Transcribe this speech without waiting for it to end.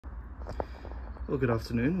Well, good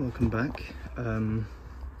afternoon, welcome back. I've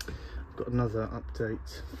got another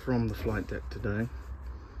update from the flight deck today.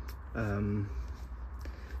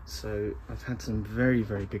 So I've had some very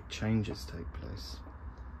big changes take place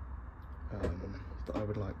that I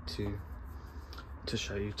would like to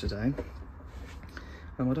show you today.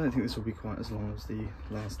 I don't think this will be quite as long as the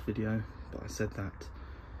last video, but I said that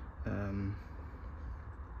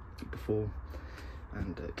before,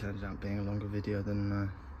 and it turned out being a longer video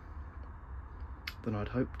than I'd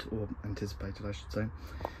hoped, or anticipated I should say.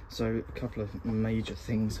 So a couple of major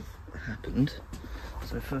things have happened.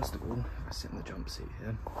 So first of all, if I sit in the jump seat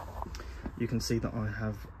here, you can see that I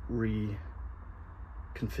have reconfigured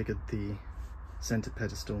the center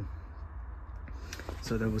pedestal.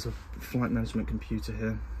 So there was a flight management computer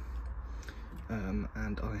here,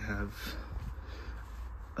 and I have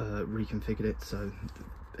reconfigured it. So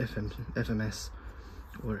FMS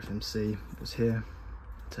or FMC was here,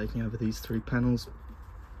 taking over these three panels,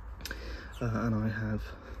 and I have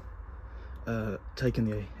taken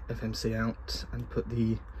the FMC out and put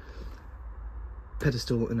the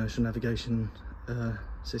pedestal inertial navigation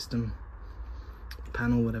system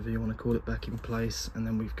panel, whatever you want to call it, back in place. And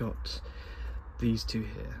then we've got these two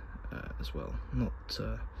here as well.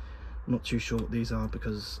 Not too sure what these are,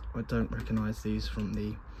 because I don't recognise these from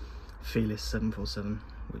the Fearless 747,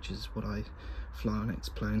 which is what I fly on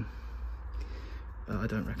X-Plane. I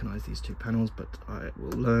don't recognise these two panels, but I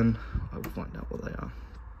will learn. I will find out what they are.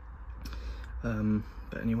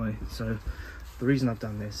 But anyway, so the reason I've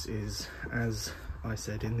done this is, as I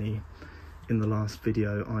said in the last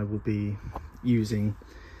video, I will be using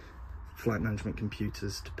flight management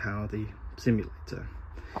computers to power the simulator.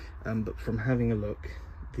 But from having a look,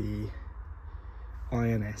 the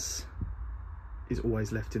INS is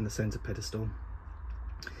always left in the center pedestal,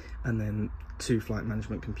 and then two flight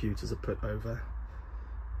management computers are put over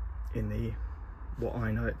in the, what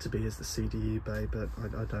I know it to be as the CDU bay, but I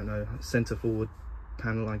don't know, center forward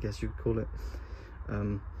panel, I guess you could call it.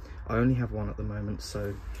 I only have one at the moment,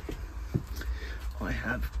 so I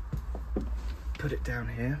have put it down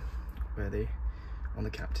here where on the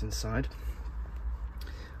captain's side.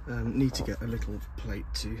 Need to get a little plate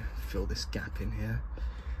to fill this gap in here,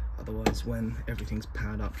 otherwise when everything's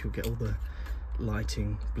powered up you'll get all the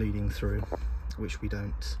lighting bleeding through, which we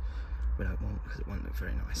don't want, because it won't look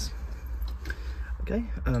very nice. Okay,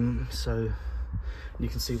 so you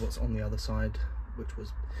can see what's on the other side, which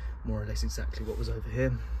was more or less exactly what was over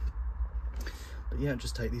here. But yeah,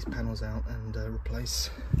 just take these panels out and replace.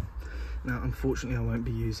 Now unfortunately I won't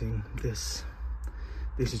be using this.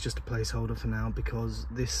 This is just a placeholder for now, because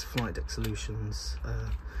this Flight Deck Solutions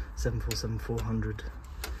 747-400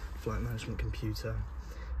 flight management computer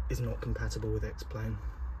is not compatible with X-Plane.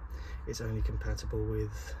 It's only compatible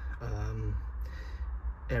with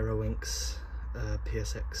Aeroink's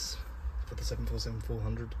PSX for the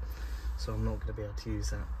 747-400, so I'm not going to be able to use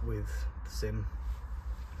that with the sim.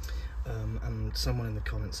 And someone in the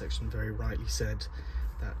comment section very rightly said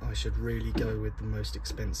that I should really go with the most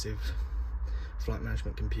expensive flight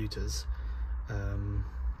management computers,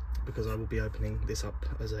 because I will be opening this up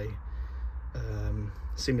as a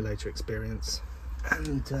simulator experience,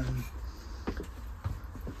 and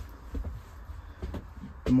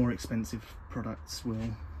the more expensive products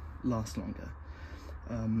will last longer.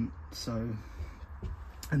 And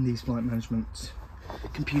these flight management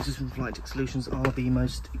computers from Flight Deck Solutions are the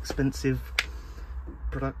most expensive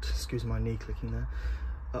product, excuse my knee clicking there,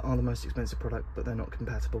 are the most expensive product, but they're not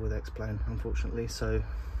compatible with X-Plane, unfortunately. So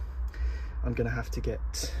I'm going to have to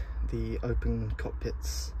get the open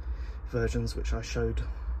cockpits versions, which I showed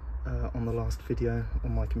on the last video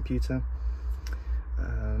on my computer,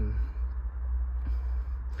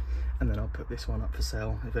 and then I'll put this one up for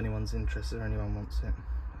sale if anyone's interested or anyone wants it.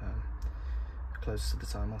 Closer to the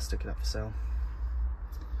time I'll stick it up for sale.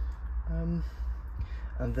 And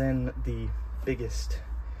then the biggest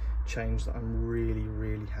change that I'm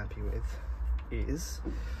really happy with is,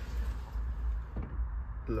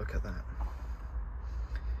 look at that,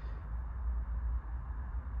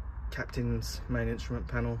 captain's main instrument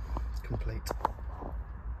panel is complete.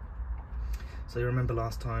 So you remember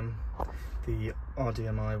last time the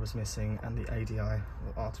RDMI was missing and the ADI, or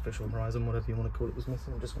artificial horizon, whatever you want to call it, was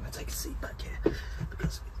missing. I'm just going to take a seat back here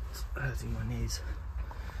because it's hurting my knees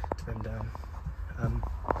to bend down.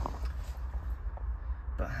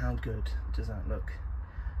 But how good does that look?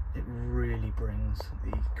 It really brings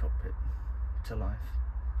the cockpit to life.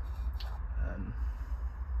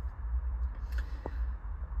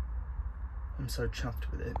 I'm so chuffed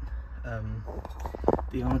with it.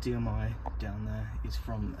 The RDMI down there is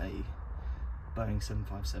from a Boeing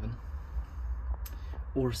 757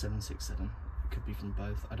 or a 767. could be from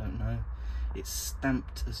both, I don't know. It's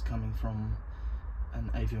stamped as coming from an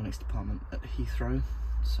avionics department at Heathrow,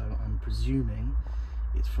 so I'm presuming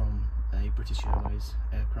it's from a British Airways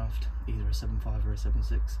aircraft, either a 75 or a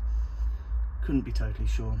 76. Couldn't be totally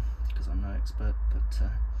sure because I'm no expert, but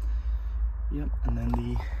yep. And then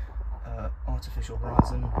the artificial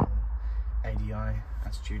horizon, ADI,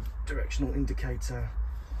 attitude directional indicator,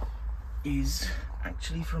 is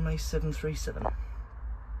actually from a 737.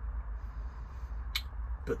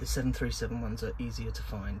 But the 737 ones are easier to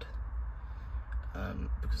find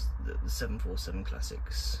because the 747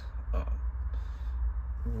 classics are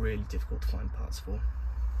really difficult to find parts for.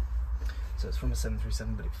 So it's from a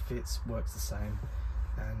 737, but it fits, works the same,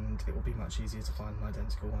 and it will be much easier to find an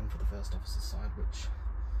identical one for the first officer's side, which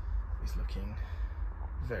is looking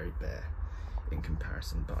very bare in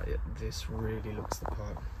comparison, but this really looks the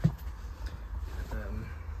part. And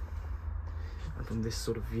from this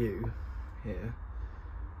sort of view here,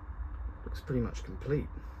 looks pretty much complete.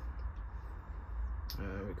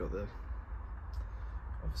 We've got the,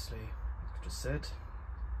 obviously, like I just said,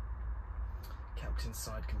 captain's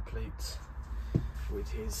side complete with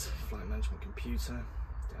his flight management computer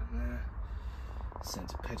down there,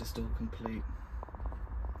 centre pedestal complete.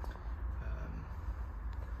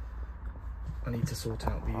 I need to sort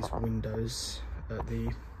out these windows,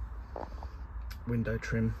 the window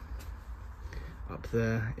trim up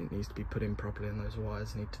there. It needs to be put in properly and those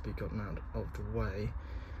wires need to be gotten out of the way,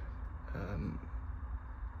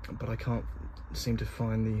 but I can't seem to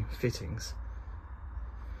find the fittings,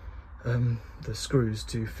 the screws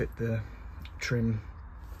to fit the trim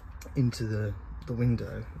into the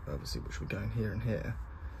window, obviously, which would go in here and here.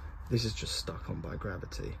 This is just stuck on by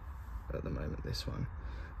gravity at the moment, this one.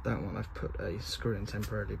 That one I've put a screw in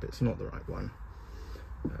temporarily, but it's not the right one,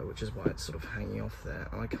 which is why it's sort of hanging off there.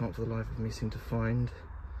 I can't for the life of me seem to find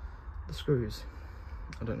the screws.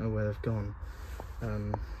 I don't know where they've gone.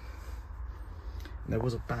 There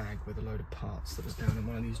was a bag with a load of parts that was down in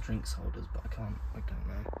one of these drinks holders, but I don't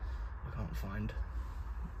know. I can't find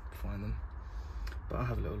them. But I'll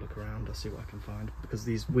have a little look around, I'll see what I can find, because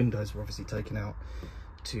these windows were obviously taken out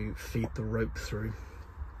to feed the rope through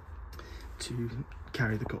to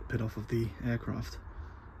carry the cockpit off of the aircraft.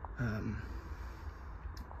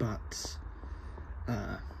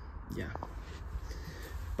 Yeah,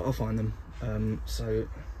 but I'll find them. So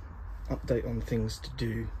update on things to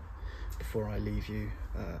do before I leave you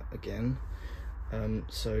again.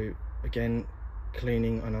 So again,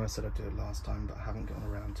 cleaning, I know I said I'd do it last time, but I haven't gotten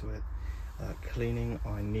around to it. Cleaning,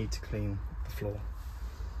 I need to clean the floor.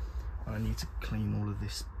 I need to clean all of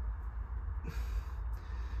this.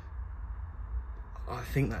 I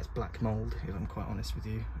think that's black mould, if I'm quite honest with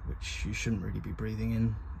you, which you shouldn't really be breathing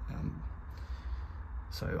in.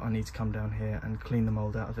 So I need to come down here and clean the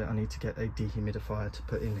mould out of it. I need to get a dehumidifier to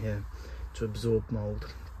put in here to absorb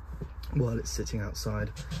mould while it's sitting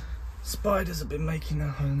outside. Spiders have been making their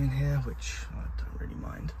home in here, which I don't really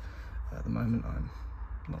mind. At the moment, I'm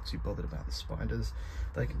not too bothered about the spiders.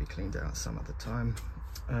 They can be cleaned out some other time.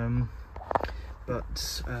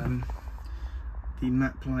 The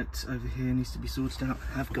map light over here needs to be sorted out.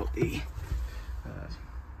 I've got the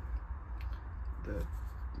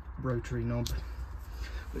rotary knob,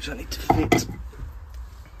 which I need to fit.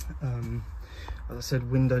 As I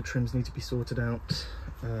said, window trims need to be sorted out.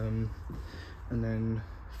 And then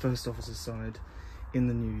first officer's side in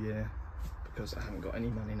the new year, because I haven't got any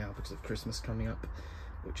money now because of Christmas coming up,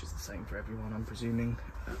 which is the same for everyone, I'm presuming.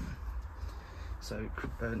 So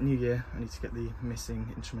new year, I need to get the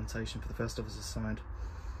missing instrumentation for the first officer's side.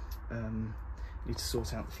 Need to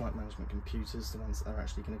sort out the flight management computers, the ones that are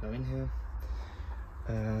actually going to go in here.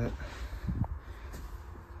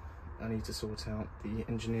 I need to sort out the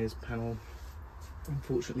engineer's panel.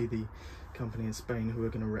 Unfortunately, the company in Spain who are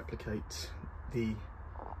going to replicate the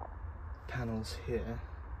panels here,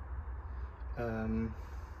 I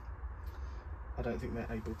don't think they're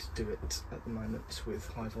able to do it at the moment with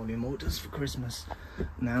high volume orders for Christmas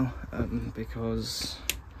now, because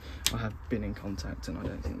I have been in contact and I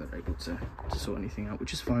don't think they're able to sort anything out,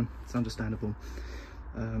 which is fine, it's understandable.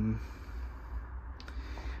 And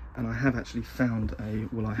I have actually found a,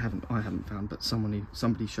 well, I haven't found, but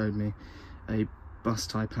somebody showed me a bus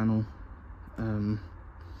tie panel,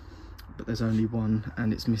 but there's only one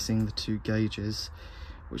and it's missing the 2 gauges,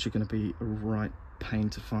 which are going to be a right pain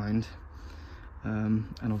to find.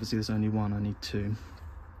 And obviously there's only one, I need 2,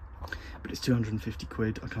 but it's 250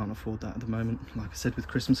 quid. I can't afford that at the moment, like I said, with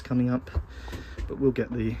Christmas coming up, but we'll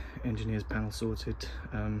get the engineer's panel sorted.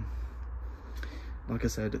 Like I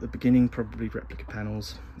said at the beginning, probably replica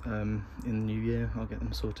panels. In the new year I'll get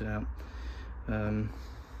them sorted out.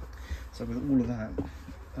 So with all of that,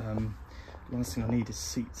 last thing I need is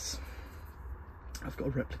seats. I've got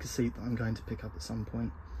a replica seat that I'm going to pick up at some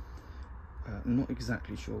point. I'm not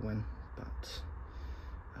exactly sure when, but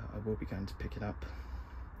I will be going to pick it up.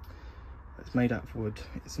 It's made out of wood.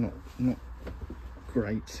 It's not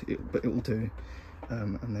great, but it will do.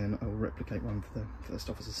 And then I will replicate one for the first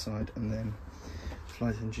officer's side, and then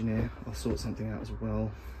flight engineer, I'll sort something out as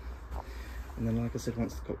well. And then, like I said,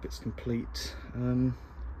 once the cockpit's complete, in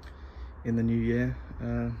the new year,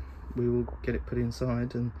 we will get it put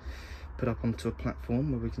inside and put up onto a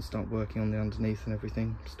platform where we can start working on the underneath and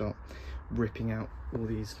everything, start ripping out all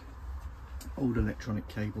these old electronic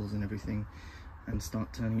cables and everything, and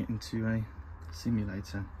start turning it into a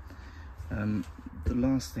simulator. The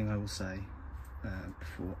last thing I will say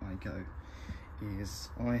before I go is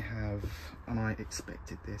I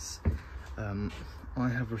expected this, I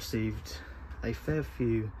have received a fair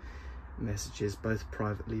few messages, both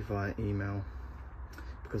privately via email,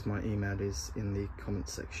 because my email is in the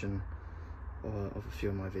comments section of a few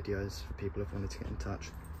of my videos for people who've wanted to get in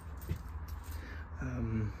touch.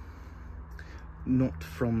 Not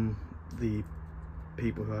from the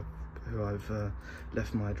people who I've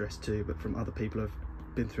left my address to, but from other people who've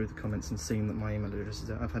been through the comments and seen that my email address is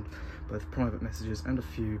there. I've had both private messages and a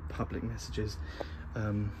few public messages,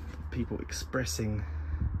 people expressing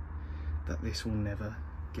that this will never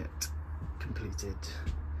get completed.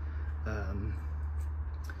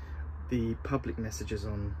 The public messages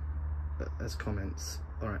as comments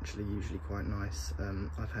are actually usually quite nice.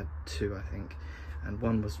 I've had two, I think, and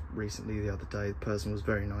one was recently the other day. The person was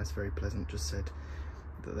very nice, very pleasant, just said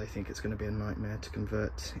that they think it's going to be a nightmare to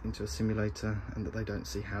convert into a simulator and that they don't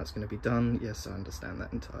see how it's going to be done. Yes, I understand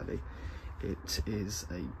that entirely. It is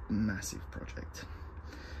a massive project,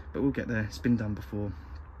 but we'll get there. It's been done before,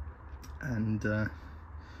 and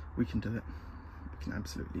we can do it. We can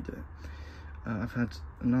absolutely do it. I've had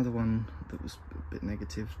another one that was a bit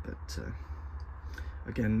negative, but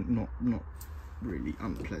again, not really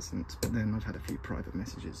unpleasant. But then I've had a few private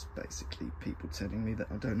messages, basically people telling me that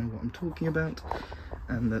I don't know what I'm talking about,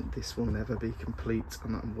 and that this will never be complete,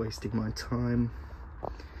 and that I'm wasting my time.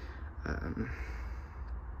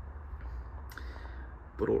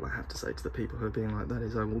 But all I have to say to the people who are being like that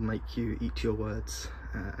is, I will make you eat your words,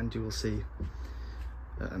 and you will see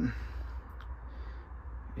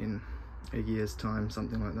in a year's time,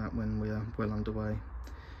 something like that, when we are well underway,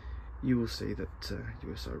 you will see that you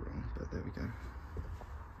were so wrong. But there we go.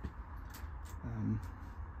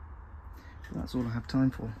 So that's all I have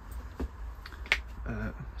time for.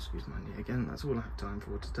 Excuse my knee again. That's all I have time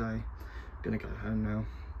for today. I'm gonna go home now,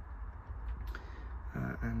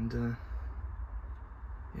 and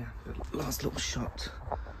yeah, the last little shot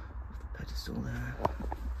of the pedestal there,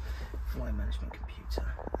 flight management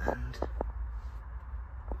computer, and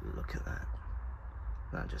look at that.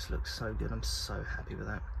 That just looks so good. I'm so happy with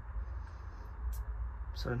that.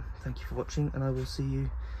 So thank you for watching, and I will see you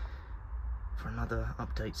for another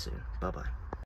update soon. Bye bye.